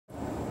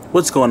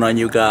What's going on,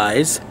 you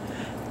guys?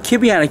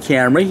 Kibby on a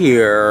camera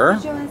here.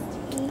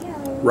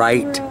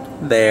 Right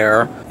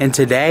there. And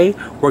today,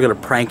 we're gonna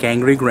prank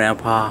Angry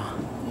Grandpa.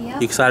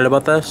 Yep. You excited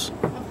about this?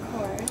 Of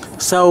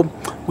course. So,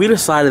 we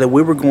decided that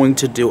we were going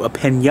to do a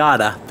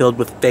piñata filled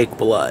with fake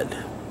blood.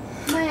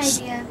 My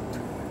idea.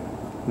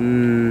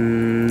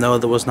 No,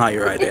 that was not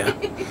your idea.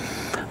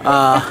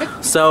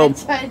 So, I'm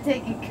trying to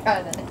take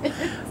credit.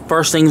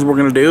 first things we're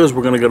gonna do is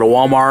we're gonna go to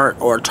Walmart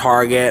or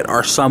Target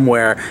or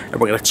somewhere, and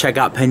we're gonna check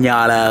out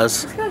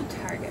piñatas. Let's go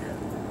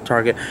to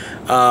Target.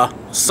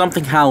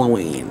 Something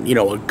Halloween, you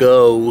know, a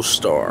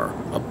ghost or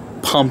a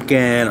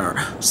pumpkin or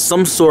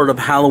some sort of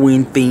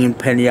Halloween themed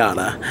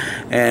piñata,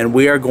 and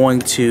we are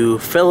going to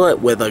fill it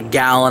with a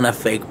gallon of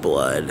fake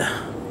blood.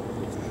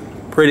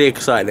 Pretty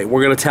exciting.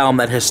 We're gonna tell him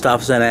that his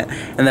stuff's in it,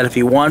 and that if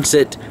he wants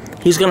it,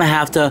 he's gonna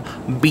have to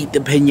beat the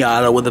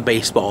piñata with a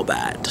baseball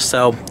bat.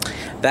 So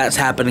that's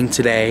happening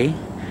today.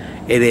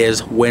 It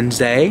is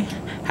Wednesday.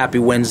 Happy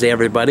Wednesday,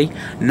 everybody.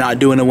 Not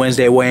doing a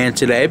Wednesday weigh-in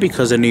today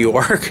because of New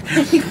York,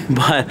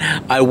 but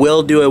I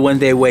will do a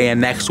Wednesday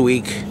weigh-in next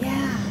week.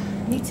 Yeah,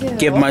 me too.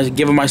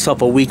 Giving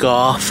myself a week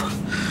off.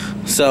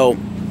 So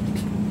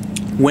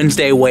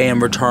Wednesday weigh-in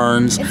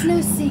returns. It's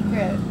no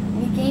secret.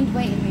 We gained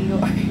weight in New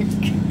York.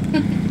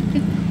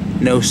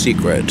 No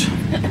secret.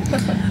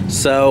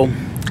 So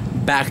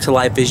back to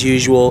life as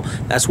usual.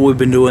 That's what we've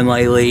been doing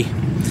lately.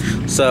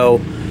 So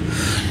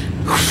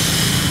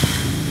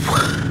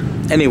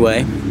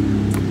anyway,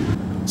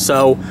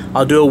 so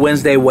I'll do a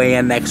Wednesday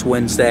weigh-in next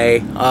Wednesday.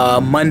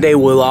 Monday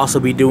we'll also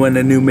be doing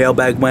a new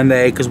Mailbag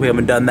Monday because we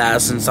haven't done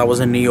that since I was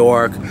in New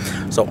York.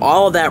 So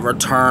all of that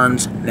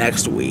returns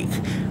next week.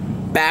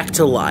 Back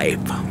to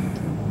life.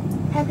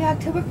 Happy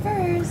October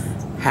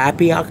 1st.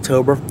 Happy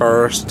October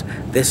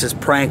 1st. This is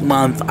prank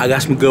month. I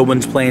got some good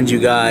ones planned, you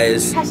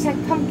guys.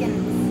 Hashtag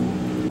pumpkins.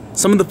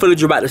 Some of the footage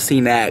you're about to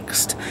see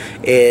next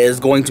is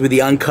going to be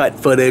the uncut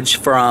footage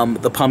from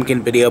the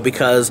pumpkin video,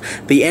 because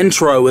the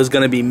intro is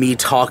going to be me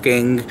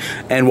talking,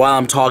 and while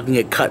I'm talking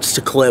it cuts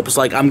to clips.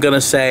 Like, I'm going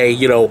to say,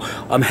 you know,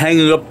 I'm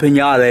hanging up a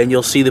piñata and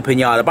you'll see the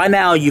piñata. By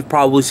now you've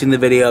probably seen the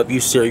video if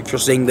you're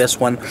seeing this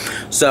one.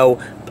 So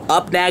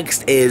up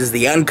next is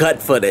the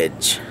uncut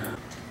footage.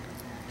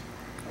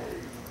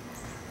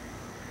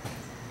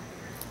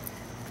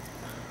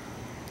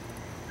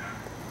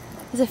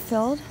 Is it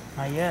filled?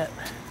 Not yet.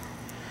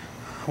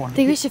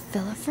 Think we should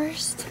fill it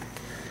first?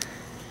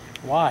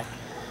 Why?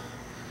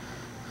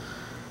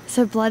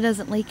 So blood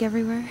doesn't leak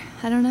everywhere?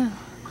 I don't know.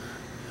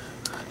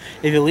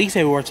 If it leaks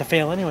everywhere, it's a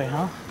fail anyway,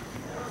 huh?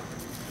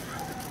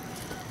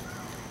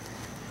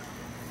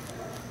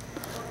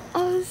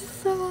 Oh, this is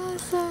so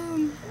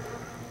awesome.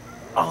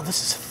 Oh,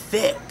 this is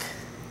thick.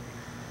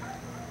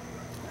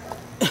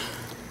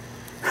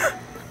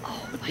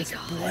 Oh my This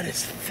god. blood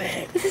is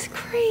thick. This is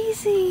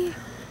crazy.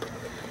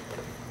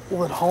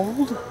 Will it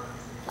hold?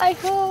 I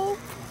hope.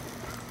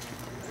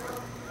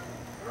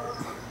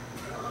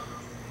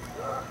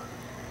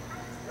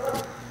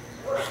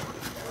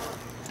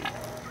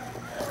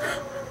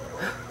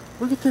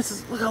 Look at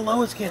this. Look how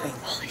low it's getting.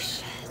 Holy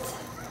shit.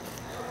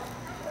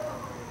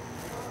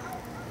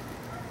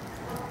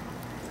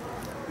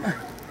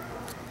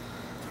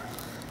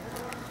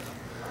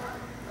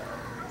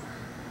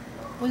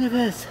 Look at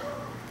this.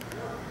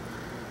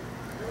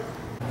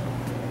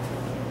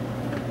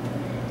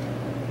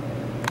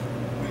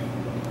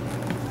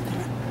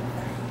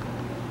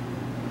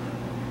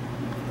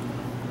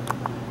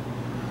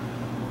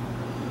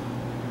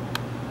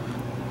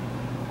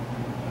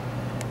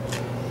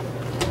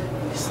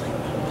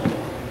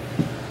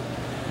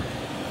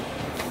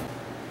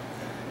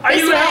 Are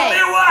you gonna help me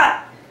or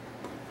what?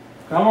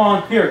 Come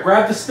on, here,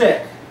 grab the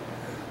stick.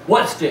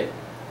 What stick?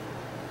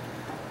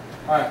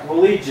 Alright,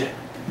 we'll lead you.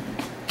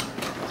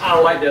 I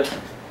don't like this.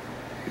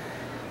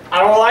 I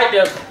don't like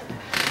this.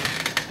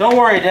 Don't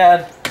worry,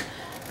 Dad.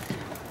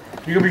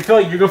 You're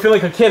gonna feel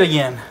like a kid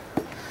again.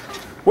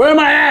 Where am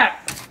I at?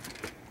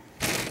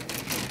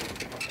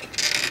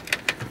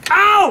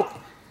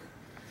 Ow!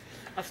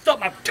 I stuck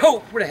my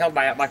toe. Where the hell am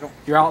I at, Michael?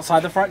 You're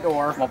outside the front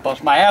door. I'm gonna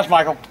bust my ass,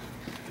 Michael.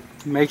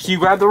 Make sure you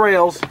grab the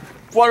rails.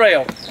 What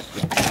rail?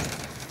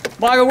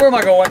 Michael, where am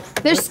I going?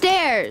 There's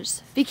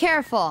stairs. Be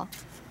careful.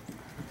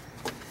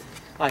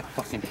 I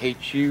fucking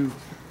hate you.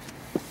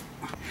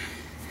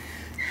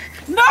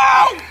 No!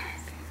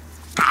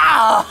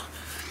 Ah!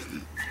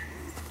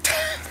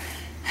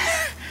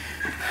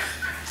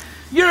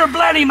 You're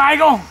bloody,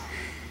 Michael.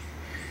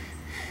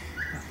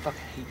 I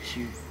fucking hate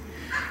you.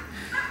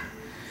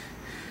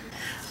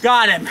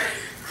 Got him.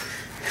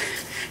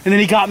 And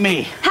then he got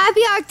me. Happy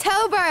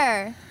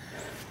October.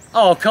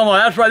 Oh, come on,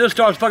 that's right, this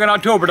starts fucking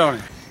October, don't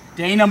it?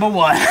 Day number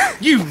 1.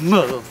 You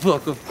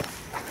motherfucker.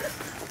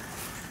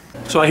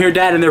 So I hear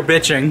Dad and they're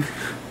bitching.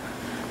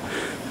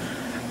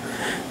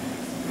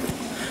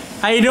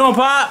 How you doing,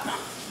 Pop?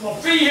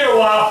 Well, be here a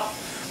while.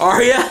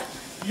 Are ya?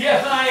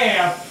 Yes, I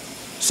am.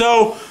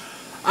 So,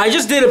 I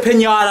just did a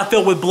piñata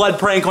filled with blood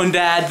prank on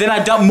Dad. Then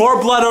I dumped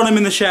more blood on him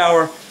in the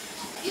shower.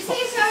 You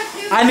say so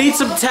too. I need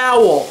some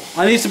towel.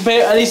 I need some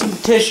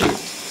tissue.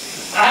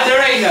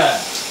 There ain't none.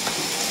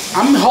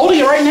 I'm holding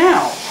it right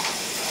now.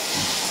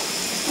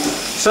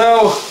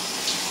 So,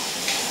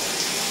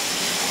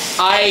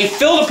 I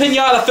filled a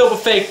pinata filled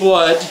with fake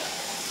blood.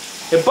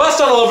 It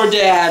busted all over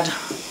Dad.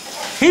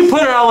 He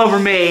put it all over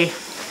me.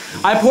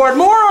 I poured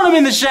more on him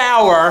in the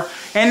shower,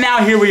 and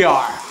now here we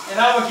are. And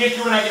I'm gonna get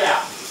you when I get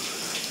out.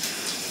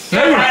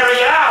 Get when I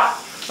get out!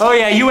 Oh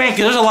yeah, you ain't,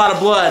 'cause there's a lot of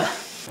blood.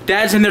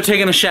 Dad's in there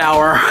taking a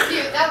shower.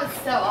 Dude, that was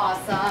so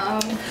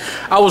awesome.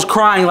 I was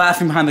crying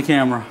laughing behind the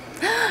camera.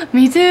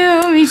 Me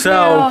too, me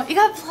So, too. You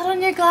got blood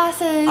on your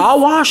glasses. I'll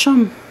wash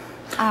them.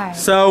 Alright.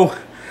 So,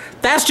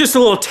 that's just a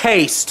little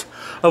taste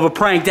of a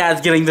prank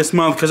Dad's getting this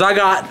month, because I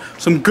got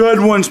some good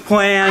ones I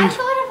planned.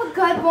 thought of a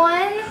good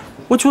one.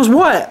 Which was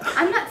what?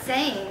 I'm not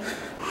saying.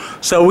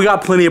 So we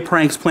got plenty of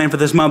pranks planned for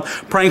this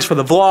month. Pranks for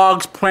the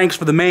vlogs, pranks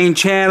for the main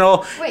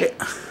channel. Wait,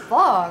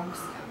 vlogs?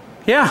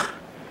 Yeah.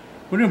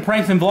 We're doing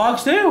pranks and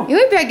vlogs too. You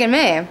ain't pranking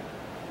me.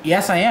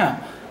 Yes, I am.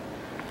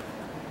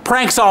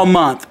 Pranks all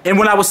month. And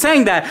when I was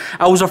saying that,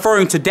 I was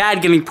referring to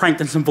Dad getting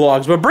pranked in some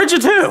vlogs, but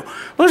Bridget too.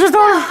 Let's just No,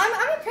 I'm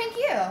gonna prank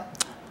you.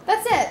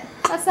 That's it.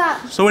 That's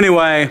that. So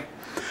anyway,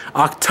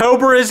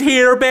 October is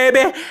here,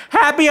 baby.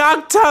 Happy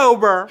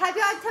October. Happy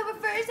October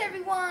 1st,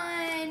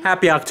 everyone.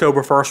 Happy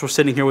October 1st. We're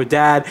sitting here with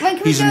Dad. When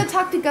can we go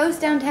talk to ghosts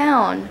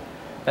downtown?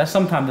 That's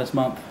sometime this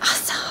month.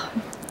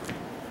 Awesome.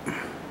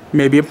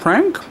 Maybe a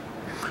prank?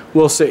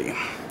 We'll see.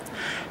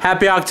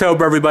 Happy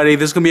October, everybody.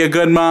 This is going to be a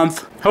good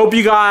month. Hope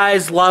you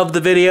guys love the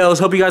videos.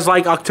 Hope you guys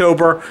like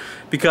October,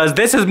 because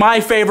this is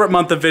my favorite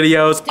month of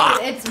videos. Dude,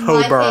 October. it's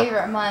my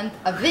favorite month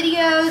of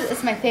videos.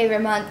 It's my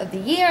favorite month of the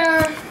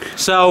year.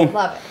 So,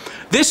 Love it.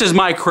 this is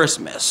my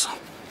Christmas.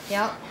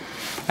 Yep.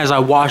 As I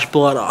wash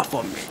blood off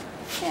of me.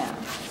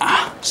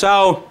 Yeah.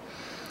 So,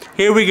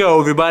 here we go,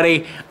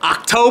 everybody.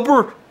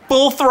 October,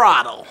 full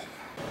throttle.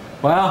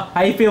 Well,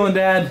 how you feeling,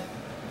 Dad?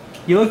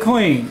 You look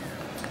clean.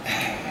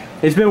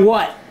 It's been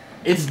what?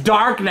 It's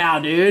dark now,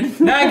 dude.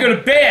 Now I go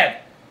to bed.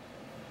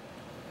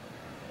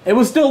 It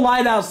was still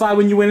light outside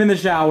when you went in the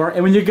shower,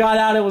 and when you got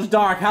out, it was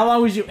dark. How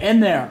long was you in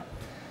there?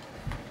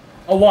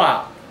 A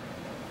while.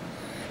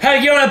 Had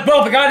to get on that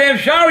boat, the goddamn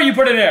shower you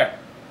put in there.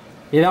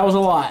 Yeah, that was a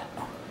lot.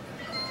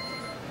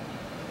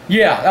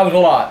 Yeah, that was a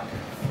lot.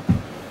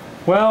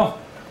 Well,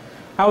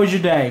 how was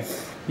your day?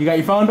 You got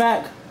your phone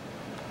back?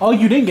 Oh,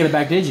 you didn't get it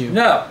back, did you?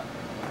 No.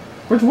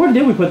 Where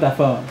did we put that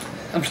phone?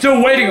 I'm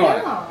still waiting on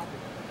it. Oh.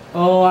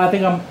 Oh, I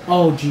think I'm...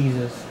 Oh,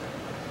 Jesus.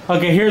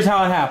 Okay, here's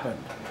how it happened.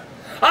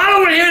 I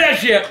don't want to hear that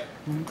shit.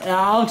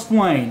 I'll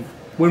explain.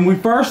 When we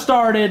first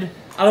started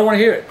I don't want to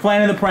hear it.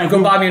 planning the prank,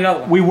 Go buy me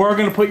another one. we were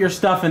going to put your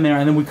stuff in there,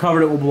 and then we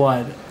covered it with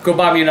blood. Go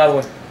buy me another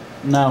one.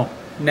 No.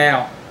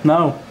 Now.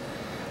 No.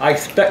 I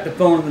expect the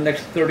phone in the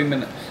next 30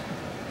 minutes.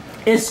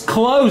 It's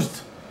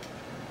closed.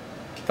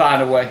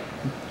 Find a way.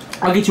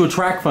 I'll get you a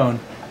track phone.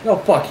 No,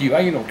 fuck you. I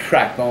ain't no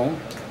track phone.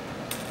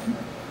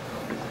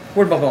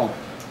 Where's my phone?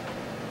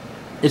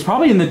 It's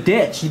probably in the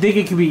ditch. You think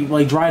it could be,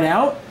 like, dried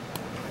out?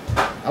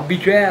 I'll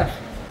beat your ass.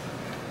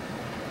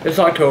 It's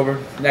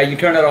October. Now you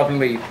turn that off and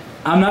leave.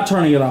 I'm not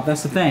turning it off.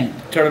 That's the thing.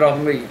 Turn it off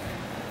and leave.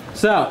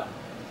 So,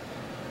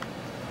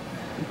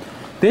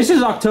 this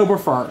is October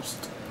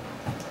 1st.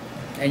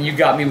 And you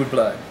got me with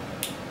blood.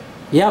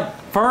 Yep.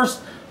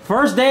 First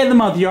day of the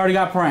month, you already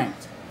got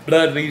pranked.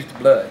 Blood leads to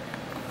blood.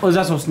 What does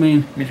that supposed to mean?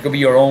 It means it's gonna be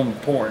your own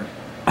porn.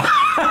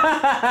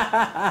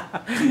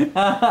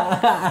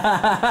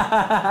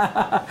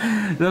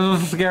 This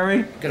was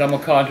scary. Because I'm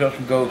gonna conjure up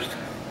some ghosts.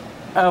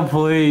 Oh,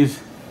 please.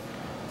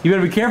 You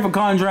better be careful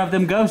conjuring up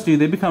them ghosts, dude.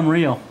 They become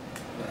real.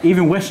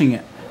 Even wishing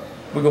it.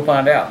 We're gonna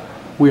find out.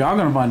 We are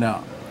going to find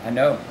out. I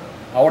know.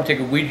 I want to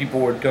take a Ouija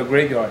board to a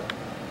graveyard.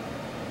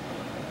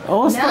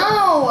 Oh,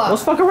 No!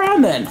 let's fuck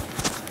around then.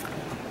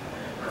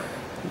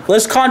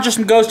 Let's conjure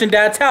some ghosts in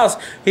Dad's house.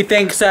 He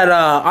thinks that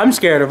I'm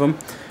scared of him.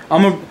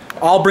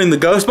 I'll bring the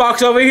ghost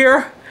box over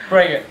here.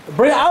 Bring it.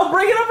 I'll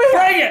bring it over here.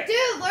 Bring it!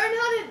 Dude, learn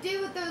how to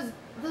do with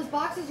those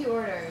boxes you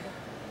ordered.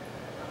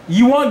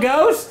 You want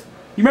ghosts?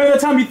 You remember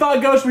that time you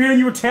thought ghosts were here and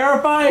you were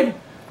terrified?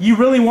 You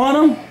really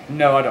want them?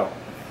 No, I don't.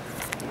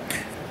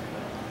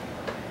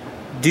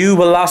 Do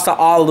lost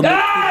all the.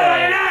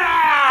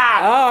 Ah!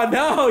 Oh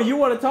no, you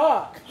want to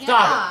talk?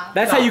 Stop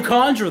That's Stop. how you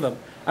conjure them.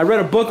 I read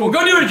a book. Well,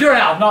 go do it at your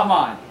house, not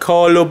mine.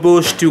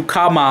 Colobus tu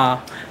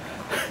kama.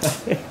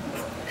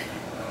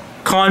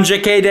 Conjure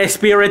de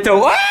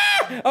spirito.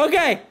 Ah!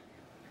 Okay.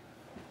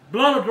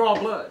 Blood will draw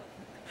blood.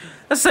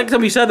 That's the second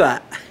time you said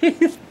that.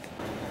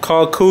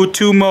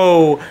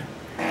 Kakutumo.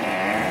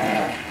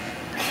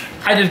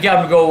 I just got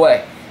him to go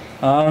away.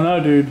 I don't know,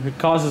 dude. It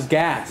causes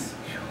gas.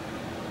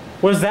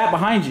 What is that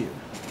behind you?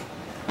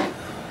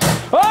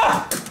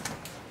 Ah!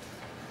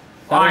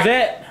 That was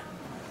it.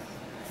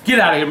 Get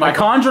out of here, I Michael.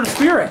 conjured a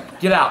spirit.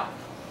 Get out.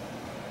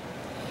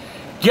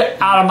 Get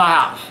out of my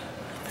house.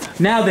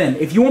 Now then,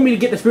 if you want me to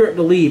get the spirit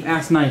to leave,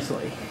 ask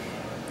nicely.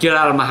 Get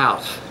out of my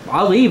house.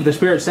 I'll leave. The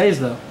spirit stays,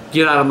 though.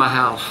 Get out of my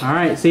house. All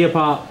right. See ya,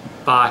 Pop.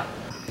 Bye.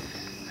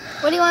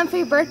 What do you want for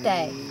your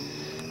birthday?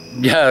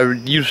 Yeah,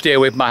 you stay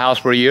away from my house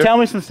for a year. Tell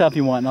me some stuff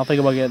you want, and I'll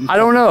think about getting. I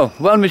don't know.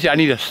 Well, let me see. I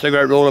need a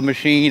cigarette roller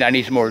machine. I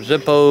need some more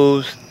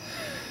Zippos.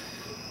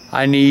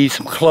 I need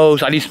some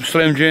clothes. I need some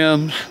Slim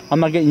Jims. I'm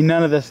not getting you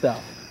none of this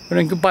stuff. And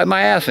then go bite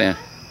my ass in.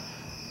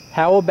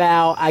 How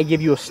about I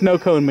give you a snow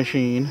cone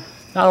machine?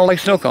 I don't like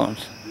snow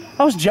cones.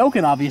 I was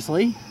joking,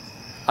 obviously.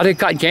 I did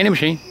cotton candy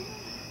machine.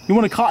 You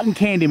want a cotton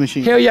candy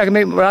machine? Hell yeah, I can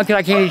make, but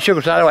I can't eat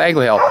sugar, so I don't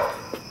ankle help.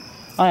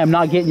 I am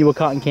not getting you a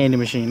cotton candy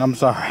machine. I'm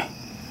sorry.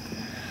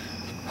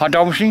 Hot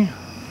dog machine?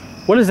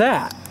 What is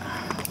that?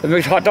 It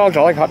makes hot dogs.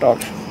 I like hot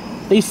dogs.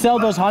 They sell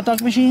those hot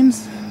dog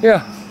machines?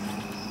 Yeah.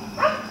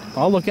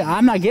 I'll look.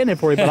 I'm not getting it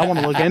for you, but I want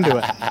to look into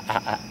it.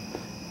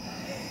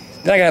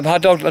 Then I can have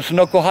hot dogs, a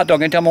Sunoco hot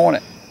dog anytime I want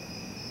it.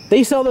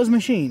 They sell those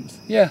machines.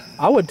 Yeah.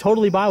 I would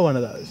totally buy one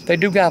of those. They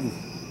do got them.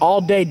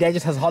 All day, Dad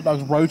just has hot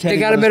dogs rotating. They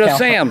got them at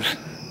Sam's.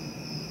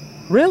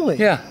 Really?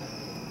 Yeah.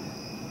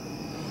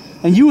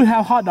 And you would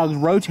have hot dogs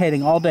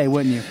rotating all day,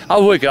 wouldn't you? I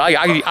would.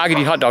 I could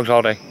eat hot dogs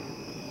all day.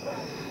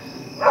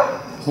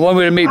 One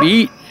way to make me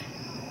eat.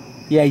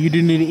 Yeah, you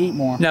do need to eat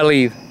more. Now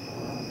leave.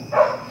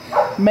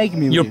 Make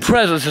me leave. Your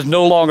presence is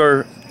no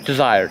longer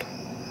desired.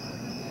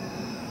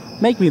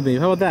 Make me leave.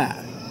 How about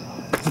that?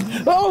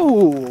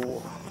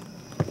 Oh!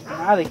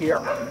 I'm out of here.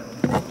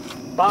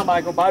 Bye,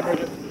 Michael. Bye,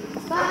 Bridget.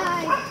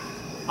 Bye.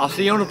 I'll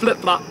see you on the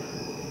flip-flop.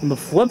 On the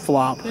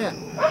flip-flop? Yeah.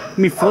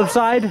 You mean flip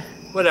side?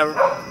 Whatever.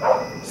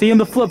 See you on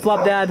the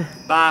flip-flop, Dad.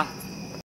 Bye.